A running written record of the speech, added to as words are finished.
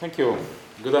Thank you.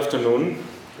 Good afternoon.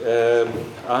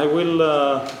 I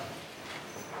will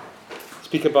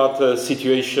speak about a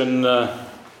situation that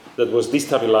was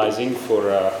destabilizing for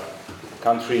a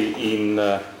country in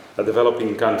a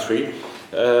developing country,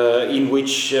 in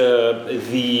which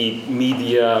the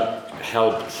media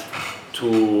helped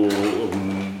to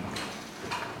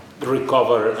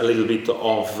recover a little bit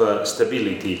of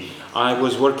stability. I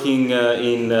was working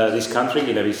in this country,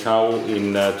 Guinea-Bissau,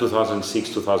 in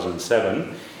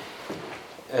 2006-2007.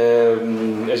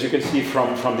 As you can see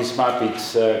from this map,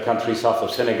 it's a country south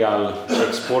of Senegal,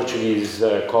 ex-Portuguese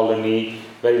colony,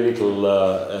 very little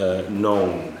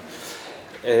known.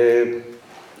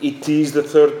 It is the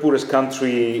third poorest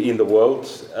country in the world,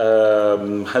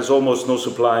 has almost no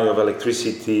supply of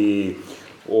electricity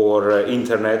or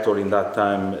internet, or in that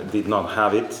time did not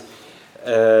have it,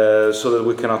 so that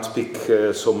we cannot speak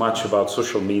so much about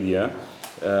social media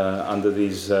under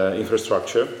this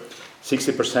infrastructure.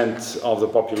 60% of the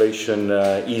population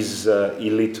is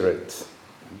illiterate.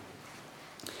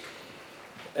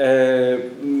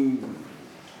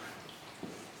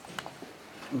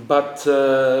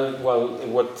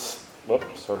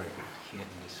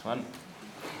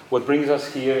 What brings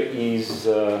us here is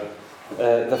the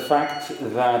fact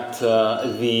that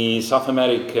the South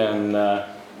American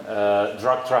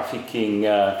drug trafficking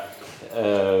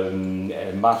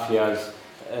mafias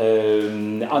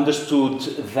understood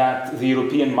that the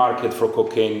European market for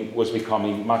cocaine was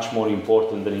becoming much more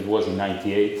important than it was in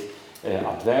 '98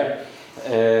 up there.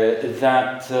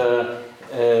 That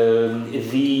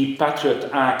the Patriot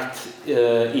Act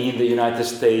in the United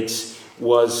States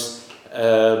was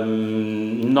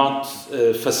not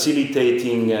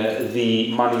facilitating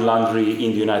the money laundering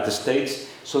in the United States.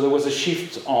 So there was a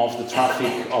shift of the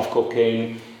traffic of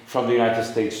cocaine from the United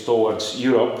States towards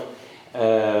Europe.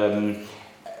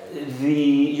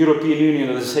 The European Union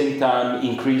at the same time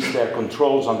increased their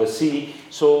controls on the sea.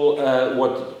 So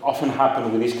what often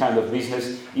happened with this kind of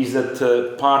business is that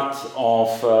part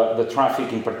of the traffic,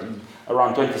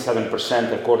 around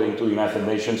 27% according to the United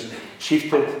Nations,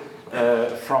 shifted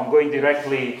from going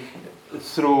directly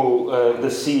through the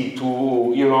sea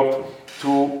to Europe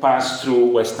to pass through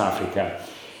West Africa.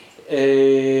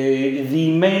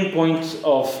 The main point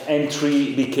of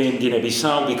entry became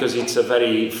Guinea-Bissau because it's a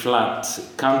very flat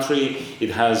country.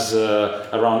 It has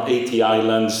around 80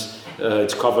 islands.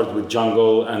 It's covered with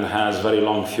jungle and has very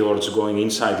long fjords going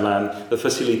inside land that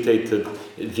facilitated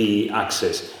the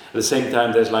access. At the same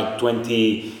time, there's like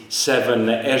 27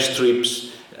 airstrips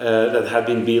that had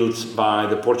been built by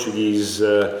the Portuguese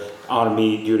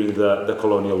army during the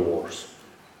colonial wars.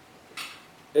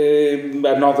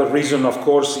 Another reason, of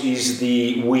course, is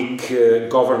the weak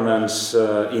governance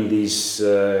in this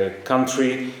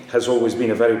country. Has always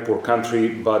been a very poor country,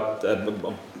 but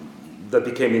that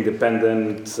became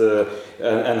independent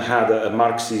and had a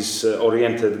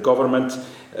Marxist-oriented government.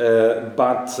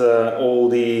 But all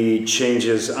the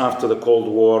changes after the Cold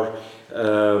War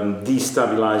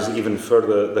destabilized even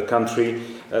further the country.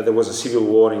 There was a civil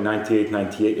war in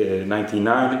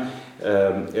 1999.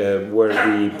 Where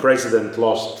the president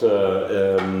lost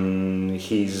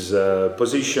his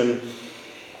position,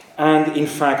 and in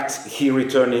fact he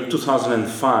returned in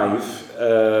 2005,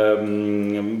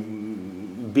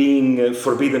 being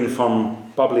forbidden from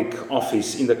public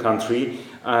office in the country,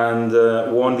 and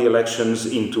won the elections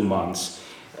in 2 months.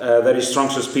 There is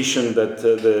strong suspicion that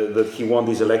he won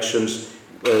these elections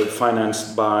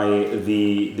financed by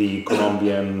the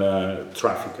Colombian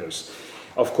traffickers.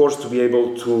 Of course, to be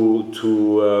able to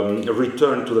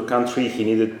return to the country, he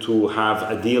needed to have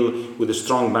a deal with a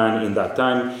strong man in that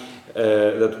time.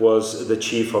 That was the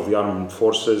chief of the armed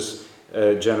forces,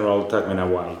 General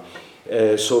Tagmenawai.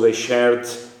 So they shared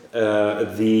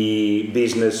the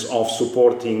business of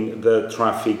supporting the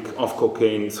traffic of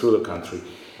cocaine through the country.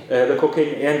 The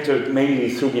cocaine entered mainly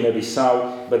through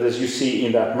Guinea-Bissau, but as you see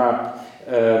in that map,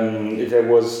 there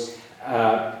was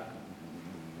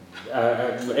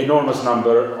enormous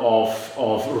number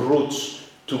of routes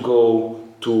to go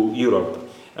to Europe.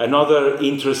 Another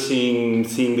interesting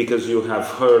thing, because you have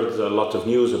heard a lot of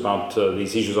news about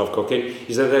these issues of cocaine,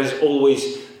 is that there's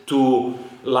always two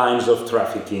lines of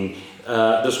trafficking.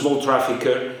 The small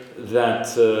trafficker that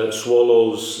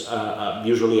swallows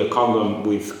usually a condom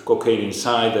with cocaine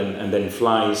inside and then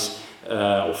flies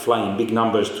or fly in big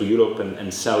numbers to Europe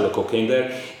and sell the cocaine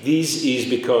there. This is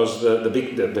because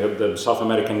the South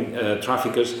American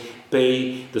traffickers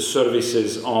pay the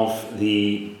services of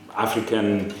the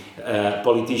African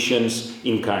politicians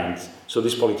in kind. So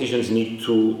these politicians need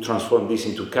to transform this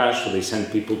into cash, so they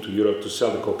send people to Europe to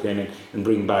sell the cocaine and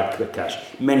bring back the cash.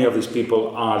 Many of these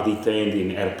people are detained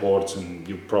in airports, and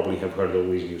you probably have heard of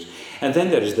these news. And then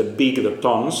there is the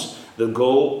tons that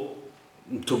go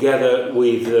together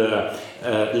with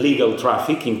legal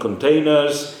traffic in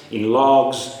containers, in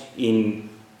logs, in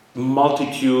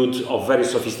multitude of very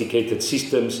sophisticated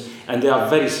systems, and they are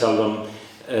very seldom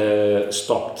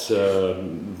stopped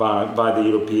by the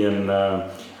European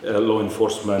law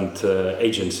enforcement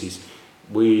agencies.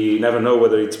 We never know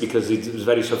whether it's because it's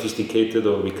very sophisticated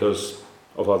or because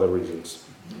of other reasons.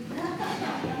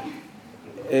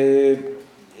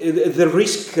 The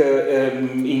risk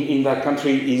in that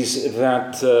country is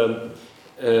that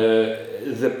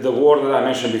the war that I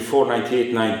mentioned before,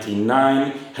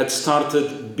 98-99, had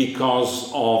started because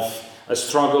of a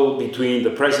struggle between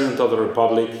the President of the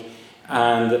Republic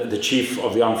and the Chief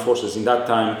of the Armed Forces in that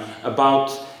time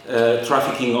about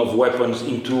trafficking of weapons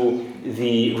into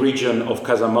the region of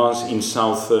Casamance in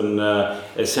southern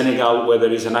Senegal, where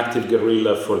there is an active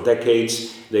guerrilla for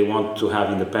decades. They want to have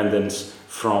independence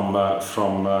from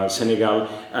Senegal,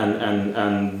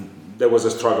 and there was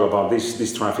a struggle about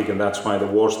this traffic, and that's why the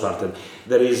war started.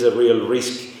 There is a real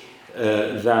risk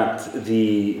that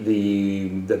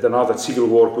another civil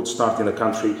war could start in the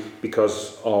country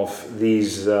because of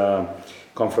these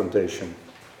confrontation.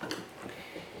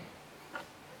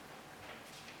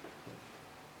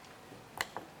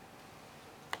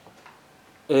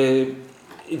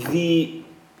 The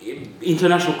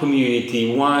international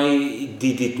community, why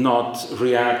did it not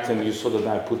react? And you saw that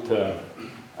I put a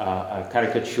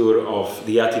caricature of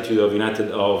the attitude of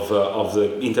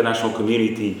the international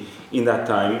community in that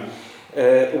time.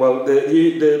 Well,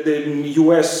 the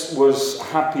US was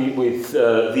happy with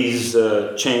this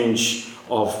change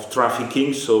of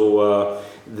trafficking, so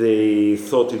they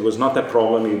thought it was not a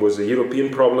problem, it was a European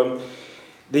problem.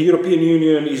 The European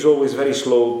Union is always very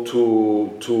slow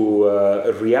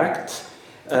to react.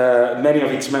 Many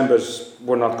of its members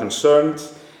were not concerned,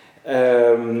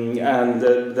 and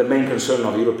the main concern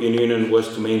of the European Union was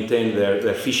to maintain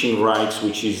their fishing rights,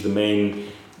 which is the main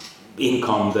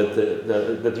income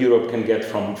that Europe can get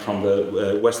from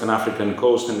the Western African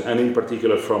coast, and in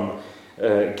particular from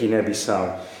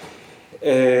Guinea-Bissau.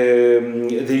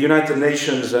 The United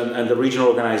Nations and the regional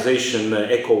organization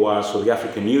ECOWAS, or the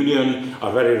African Union,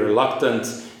 are very reluctant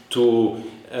to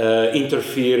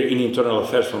interfere in internal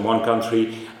affairs from one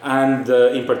country, and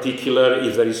in particular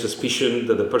if there is suspicion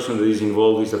that the person that is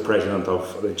involved is the president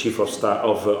of the chief of staff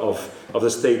of the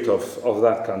state of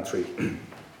that country.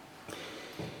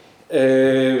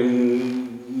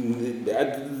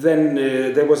 Then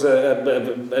there was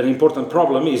an important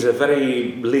problem. Is a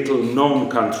very little known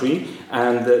country,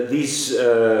 and this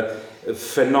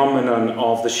phenomenon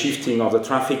of the shifting of the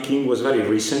trafficking was very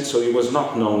recent, so it was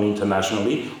not known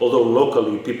internationally, although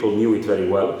locally people knew it very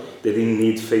well. They didn't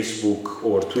need Facebook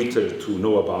or Twitter to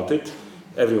know about it.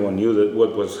 Everyone knew that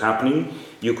what was happening.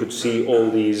 You could see all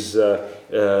these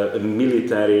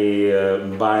military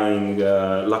buying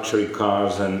luxury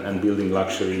cars and building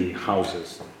luxury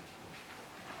houses.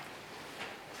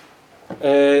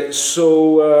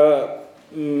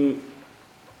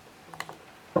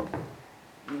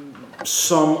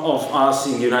 Some of us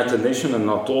in the United Nations, and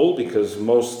not all, because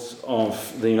most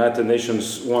of the United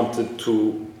Nations wanted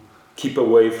to keep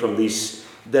away from this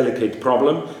delicate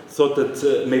problem, thought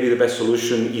that maybe the best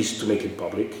solution is to make it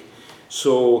public.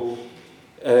 So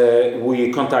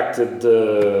we contacted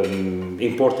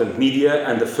important media,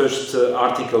 and the first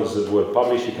articles that were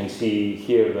published, you can see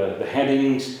here the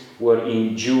headings, were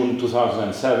in June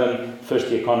 2007, first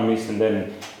The Economist and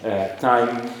then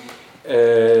Time.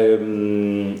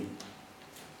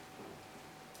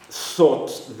 Thought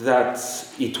that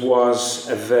it was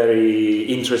a very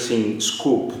interesting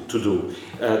scoop to do.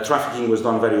 Trafficking was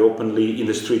done very openly in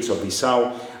the streets of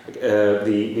Bissau.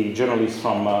 The journalist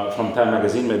from Time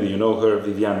magazine, maybe you know her,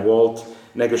 Viviane Walt,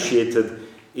 negotiated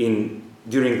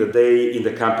during the day in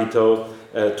the capital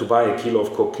to buy a kilo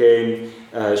of cocaine.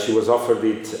 She was offered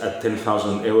it at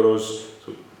 10,000 euros.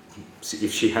 So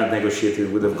if she had negotiated,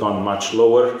 it would have gone much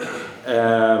lower.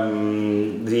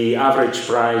 The average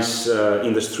price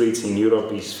in the streets in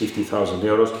Europe is 50,000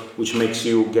 euros, which makes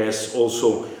you guess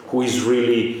also who is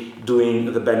really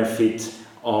doing the benefit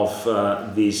of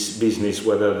this business,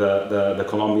 whether the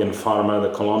Colombian farmer,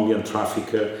 the Colombian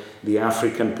trafficker, the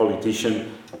African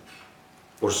politician,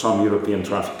 or some European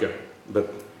trafficker. But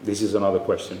this is another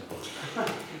question.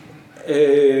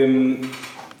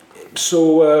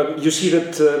 So you see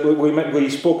that we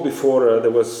spoke before.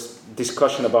 There was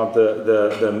discussion about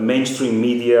the mainstream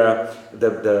media,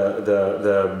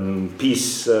 the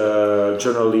peace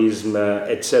journalism,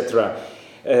 etc.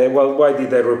 Well, why did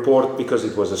they report? Because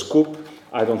it was a scoop.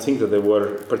 I don't think that they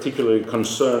were particularly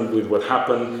concerned with what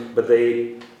happened, but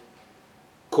they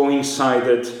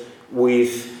coincided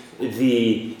with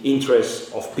the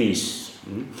interests of peace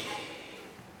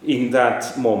in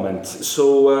that moment.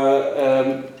 So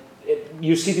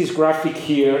you see this graphic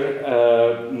here.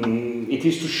 It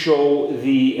is to show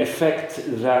the effect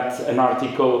that an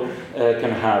article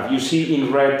can have. You see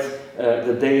in red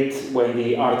the date when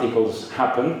the articles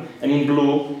happen, and in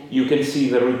blue you can see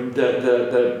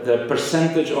the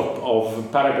percentage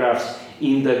of paragraphs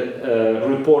in the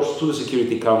reports to the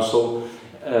Security Council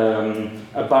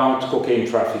about cocaine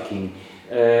trafficking.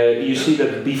 You see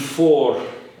that before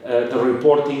the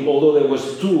reporting, although there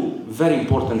was 2 very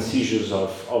important seizures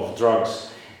of drugs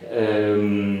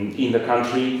in the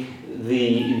country,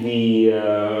 the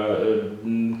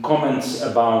comments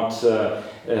about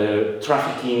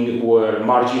trafficking were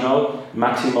marginal.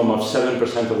 Maximum of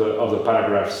 7% of the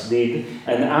paragraphs did,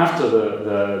 and after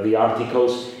the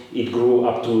articles it grew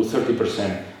up to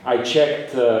 30%. I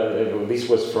checked, this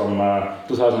was from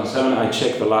 2007, I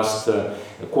checked the last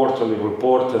quarterly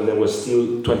report, and there was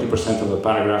still 20% of the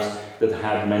paragraphs that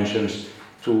had mentions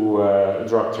to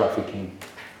drug trafficking.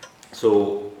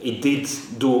 So it did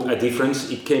do a difference.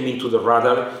 It came into the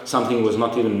radar. Something was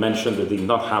not even mentioned, that did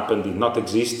not happen, did not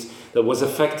exist, that was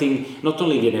affecting not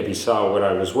only Guinea-Bissau, where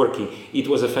I was working, it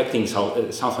was affecting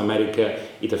South America,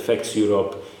 it affects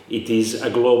Europe. It is a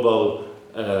global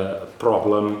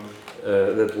problem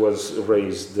that was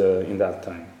raised in that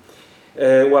time.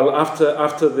 Well,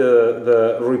 after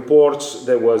the reports,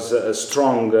 there was a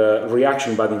strong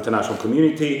reaction by the international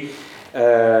community.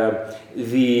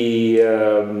 The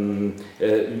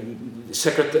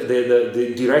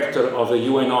director of the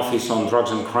UN Office on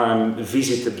Drugs and Crime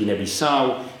visited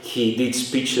Guinea-Bissau. He did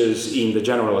speeches in the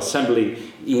General Assembly,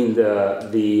 in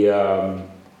the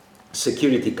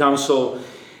Security Council.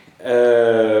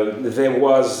 There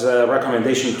was a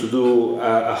recommendation to do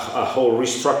a whole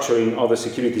restructuring of the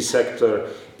security sector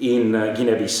in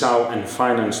Guinea-Bissau and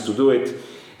finance to do it.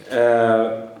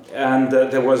 And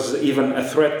there was even a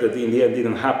threat that in the end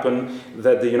didn't happen,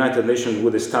 that the United Nations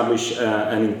would establish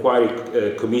an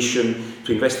inquiry commission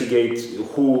to investigate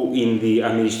who in the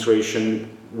administration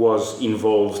was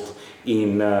involved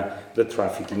in the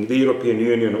trafficking. The European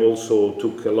Union also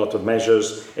took a lot of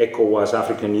measures. ECOWAS,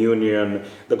 African Union,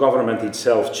 the government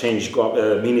itself changed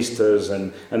ministers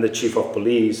and the chief of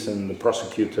police and the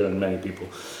prosecutor and many people.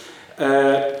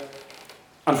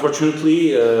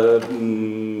 Unfortunately,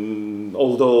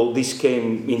 although this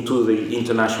came into the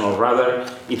international radar,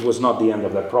 it was not the end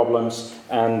of the problems.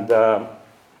 And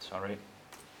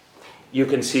you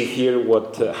can see here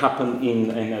what happened in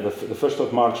the 1st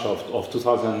of March of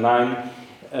 2009.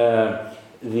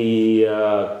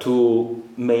 The 2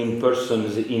 main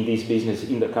persons in this business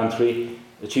in the country,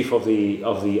 the chief of the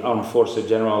armed forces,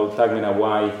 General Tagmin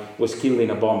Awai, was killed in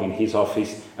a bomb in his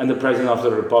office, and the President of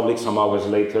the Republic, some hours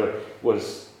later,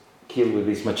 was killed with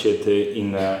his machete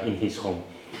in his home.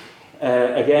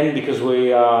 Again, because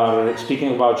we are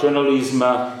speaking about journalism,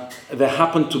 there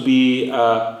happened to be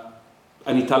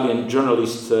an Italian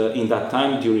journalist in that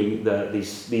time during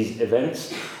these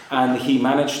events, and he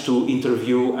managed to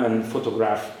interview and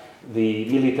photograph the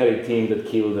military team that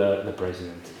killed the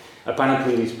president.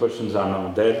 Apparently these persons are now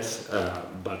dead,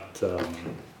 but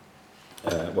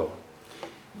well,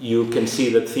 you can see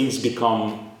that things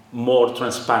become more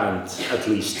transparent, at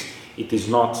least. It is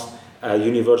not a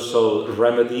universal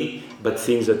remedy, but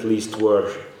things at least were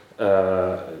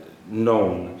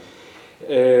known.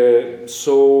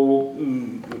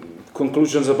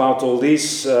 Conclusions about all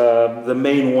this. The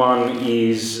main one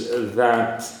is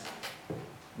that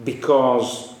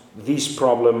because this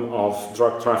problem of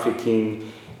drug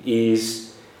trafficking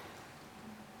is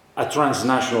a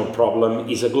transnational problem,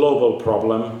 is a global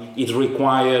problem, it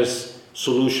requires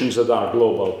solutions that are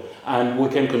global. And we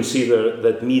can consider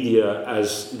that media,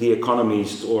 as The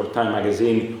Economist or Time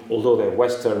Magazine, although they're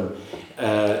Western,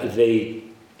 they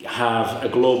have a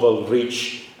global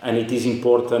reach, and it is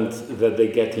important that they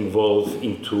get involved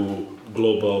into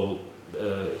global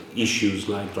issues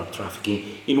like drug trafficking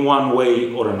in one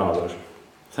way or another.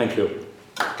 Thank you.